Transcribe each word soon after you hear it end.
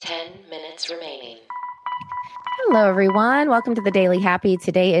minutes remaining. Hello, everyone. Welcome to the Daily Happy.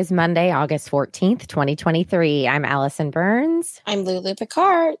 Today is Monday, August 14th, 2023. I'm Allison Burns. I'm Lulu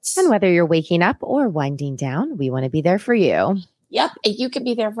Picard. And whether you're waking up or winding down, we want to be there for you. Yep. And you can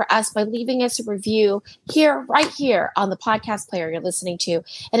be there for us by leaving us a review here, right here on the podcast player you're listening to.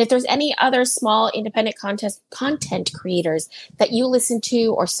 And if there's any other small independent content creators that you listen to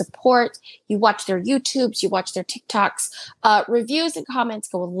or support, you watch their YouTubes, you watch their TikToks, reviews and comments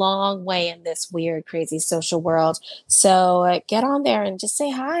go a long way in this weird, crazy social world. So get on there and just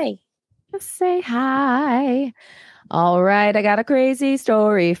say hi. Just say hi. All right. I got a crazy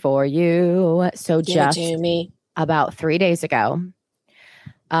story for you. So Give it to me. About 3 days ago,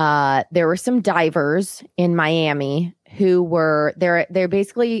 there were some divers in Miami who were they're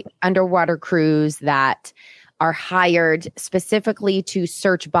basically underwater crews that are hired specifically to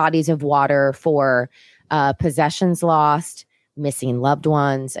search bodies of water for possessions lost, missing loved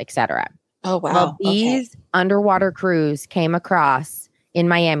ones, etc. Oh, wow. Well, these underwater crews came across in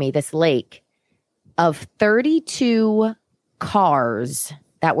Miami this lake of 32 cars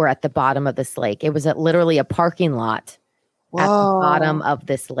that were at the bottom of this lake. It was literally a parking lot at the bottom of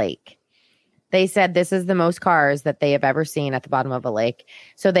this lake. They said this is the most cars that they have ever seen at the bottom of a lake.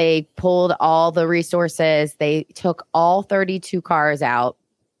 So they pulled all the resources. They took all 32 cars out,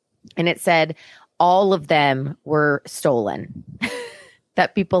 and it said all of them were stolen,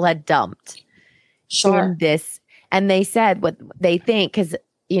 that people had dumped. Sure. In this. And they said what they think, because,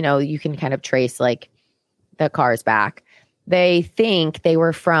 you know, you can kind of trace like the cars back. They think they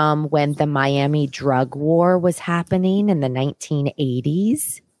were from when the Miami drug war was happening in the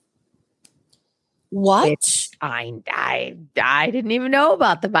 1980s. What? Which I didn't even know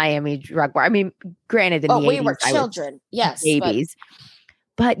about the Miami drug war. I mean, granted, in the 80s, we were children. Yes. Babies.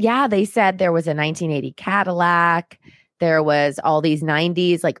 But yeah, they said there was a 1980 Cadillac. There was all these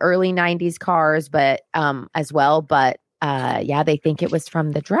 90s, like early 90s cars, but as well. But yeah, they think it was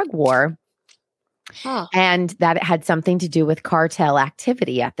from the drug war. Huh. And that it had something to do with cartel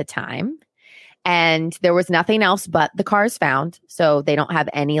activity at the time. And there was nothing else but the cars found. So they don't have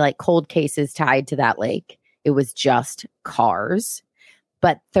any like cold cases tied to that lake. It was just cars.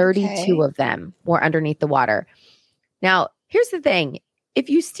 But 32 of them were underneath the water. Now, here's the thing. If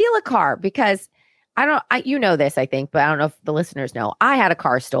you steal a car, because you know this, I think, but I don't know if the listeners know. I had a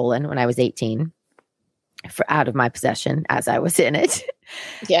car stolen when I was 18 out of my possession as I was in it.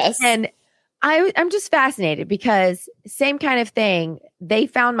 Yes. And I'm just fascinated because same kind of thing. They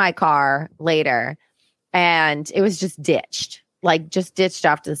found my car later and it was just ditched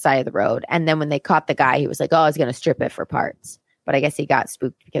off to the side of the road. And then when they caught the guy, he was like, oh, I was going to strip it for parts. But I guess he got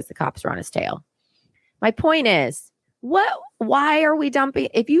spooked because the cops were on his tail. My point is, why are we dumping?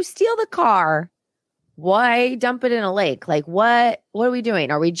 If you steal the car, why dump it in a lake? Like, what are we doing?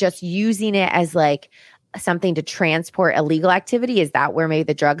 Are we just using it as like something to transport illegal activity? Is that where maybe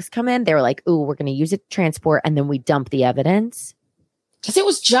the drugs come in? They were like, ooh, we're going to use it to transport, and then we dump the evidence. Because it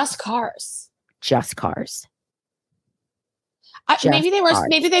was just cars. Just cars. Maybe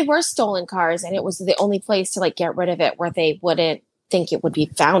they were stolen cars, and it was the only place to like get rid of it where they wouldn't think it would be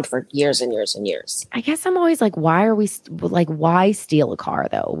found for years and years and years. I guess I'm always like, why steal a car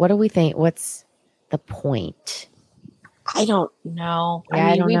though? What do we think? What's the point? I don't know. Yeah,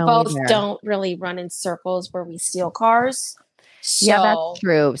 I mean, we both either. don't really run in circles where we steal cars. So, yeah, that's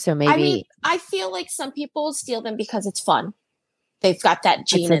true. So maybe. I mean, I feel like some people steal them because it's fun. They've got that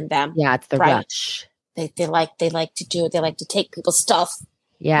gene in them. Yeah, it's the rush. They like to do it. They like to take people's stuff.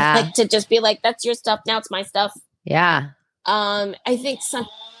 Yeah. They like to just be like, that's your stuff. Now it's my stuff. Yeah. I think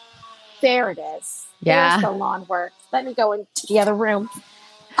there it is. Yeah. There's the lawn work. Let me go into the other room.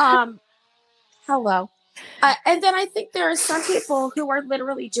 Hello. And then I think there are some people who are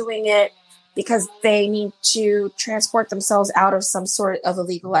literally doing it because they need to transport themselves out of some sort of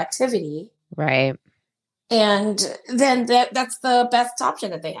illegal activity. Right. And then that's the best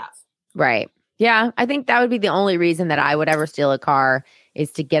option that they have. Right. Yeah. I think that would be the only reason that I would ever steal a car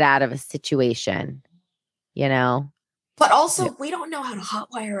is to get out of a situation, you know? But also, we don't know how to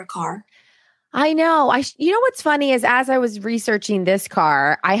hotwire a car. I know. You know what's funny is as I was researching this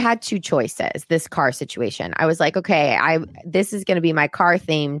car, I had two choices, this car situation. I was like, okay, this is going to be my car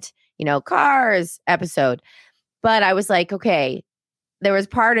themed, cars episode. But I was like, okay, there was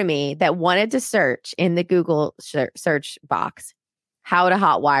part of me that wanted to search in the Google search box how to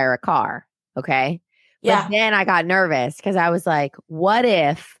hotwire a car. Okay. Yeah. But then I got nervous because I was like, what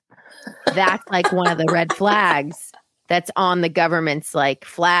if that's like one of the red flags that's on the government's like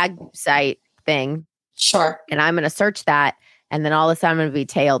flag site thing? Sure. And I'm going to search that. And then all of a sudden I'm going to be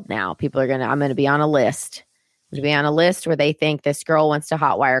tailed now. I'm going to be on a list to be on a list where they think this girl wants to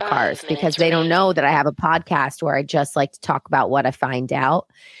hotwire cars because they don't know that I have a podcast where I just like to talk about what I find out.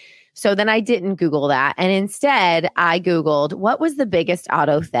 So then I didn't Google that. And instead, I Googled what was the biggest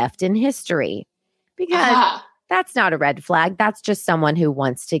auto theft in history? Because that's not a red flag. That's just someone who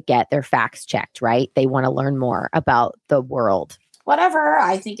wants to get their facts checked, right? They want to learn more about the world. Whatever.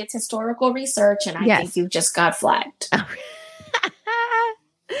 I think it's historical research, and I think you just got flagged.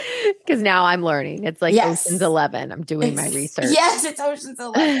 Because now I'm learning. It's like Ocean's 11. I'm doing my research. Yes, it's Ocean's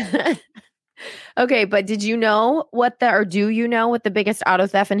 11. Okay, but did you know do you know what the biggest auto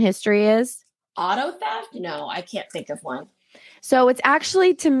theft in history is? Auto theft? No, I can't think of one. So it's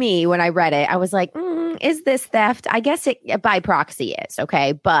actually, to me, when I read it, I was like, is this theft? I guess it by proxy is,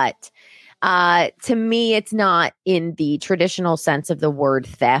 okay? But to me, it's not in the traditional sense of the word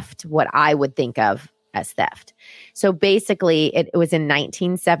theft, what I would think of as theft. So basically, it was in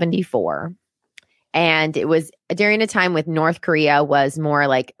 1974. And it was during a time when North Korea was more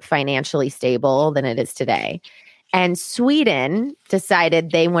like financially stable than it is today. And Sweden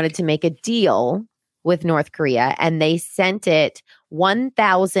decided they wanted to make a deal with North Korea, and they sent it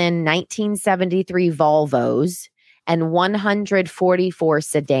 1,000 1973 Volvos and 144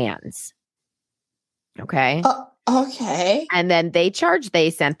 sedans. Okay. Okay. And then they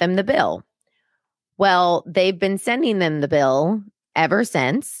sent them the bill. Well, they've been sending them the bill ever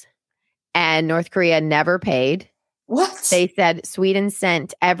since. And North Korea never paid. What? They said Sweden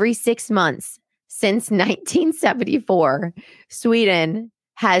sent every 6 months since 1974. Sweden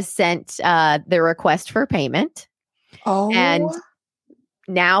has sent the request for payment. Oh. And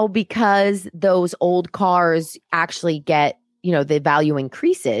now because those old cars actually get, the value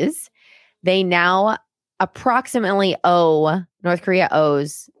increases, they now approximately North Korea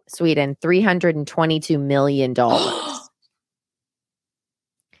owes Sweden $322 million.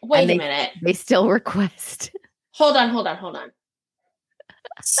 Wait a minute. They still request. Hold on.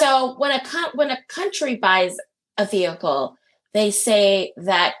 So when a country buys a vehicle, they say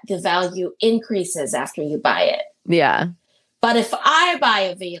that the value increases after you buy it. Yeah. But if I buy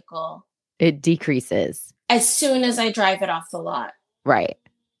a vehicle, it decreases as soon as I drive it off the lot. Right.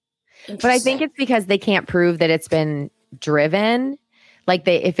 But I think it's because they can't prove that it's been driven. Like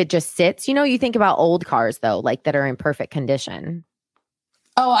if it just sits, you think about old cars though, like that are in perfect condition.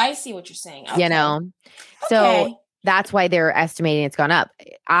 Oh, I see what you're saying. Okay. So that's why they're estimating it's gone up.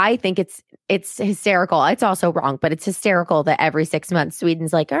 I think it's hysterical. It's also wrong, but it's hysterical that every 6 months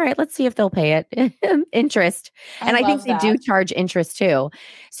Sweden's like, all right, let's see if they'll pay it interest. And I think they do charge interest too.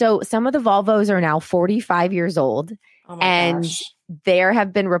 So some of the Volvos are now 45 years old. Oh my gosh. There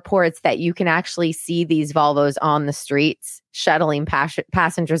have been reports that you can actually see these Volvos on the streets shuttling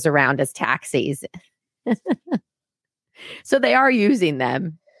passengers around as taxis. So they are using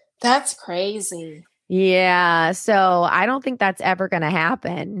them. That's crazy. Yeah. So I don't think that's ever going to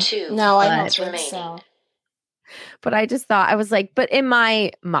happen. No, I don't think so. But I just thought, I was like, but in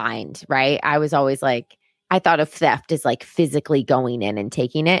my mind, right? I was always like, I thought of theft as like physically going in and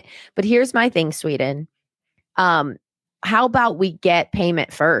taking it. But here's my thing, Sweden. How about we get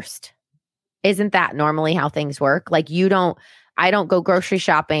payment first? Isn't that normally how things work? Like I don't go grocery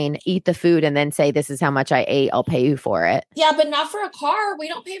shopping, eat the food, and then say, this is how much I ate. I'll pay you for it. Yeah, but not for a car. We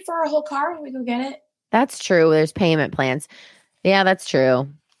don't pay for a whole car when we go get it. That's true. There's payment plans. Yeah, that's true.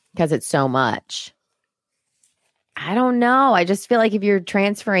 Because it's so much. I don't know. I just feel like if you're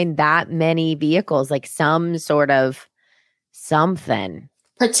transferring that many vehicles, like some sort of something.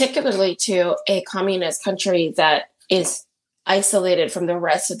 Particularly to a communist country that is isolated from the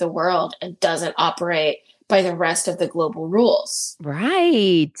rest of the world and doesn't operate by the rest of the global rules.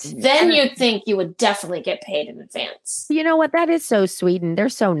 Right. Then you'd think you would definitely get paid in advance. You know what? That is so Sweden. They're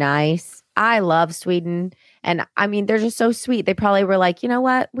so nice. I love Sweden. And I mean, they're just so sweet. They probably were like, you know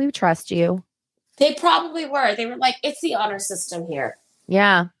what? We trust you. They probably were. They were like, it's the honor system here.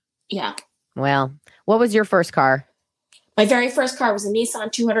 Yeah. Yeah. Well, what was your first car? My very first car was a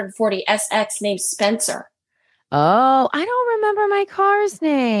Nissan 240 SX named Spencer. Oh, I don't remember my car's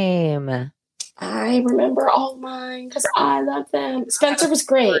name. I remember all mine because I love them. Spencer was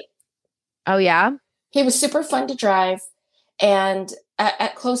great. Oh, yeah? He was super fun to drive. And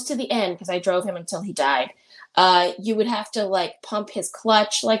at close to the end, because I drove him until he died, you would have to like pump his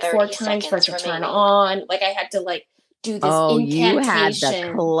clutch like 4 times for it to turn on. Like I had to like do this incantation. You had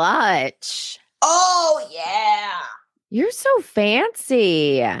the clutch. Oh, yeah. You're so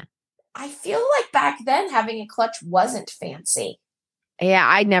fancy. I feel like back then having a clutch wasn't fancy. Yeah,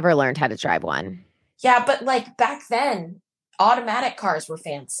 I never learned how to drive one. Yeah, but like back then, automatic cars were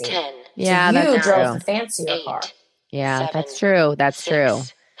fancy. 10. Yeah, so you that's drove true. the fancier car. Yeah, 7, that's true. That's 6, true.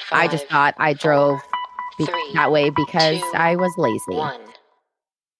 I 5, just thought I drove that way because I was lazy.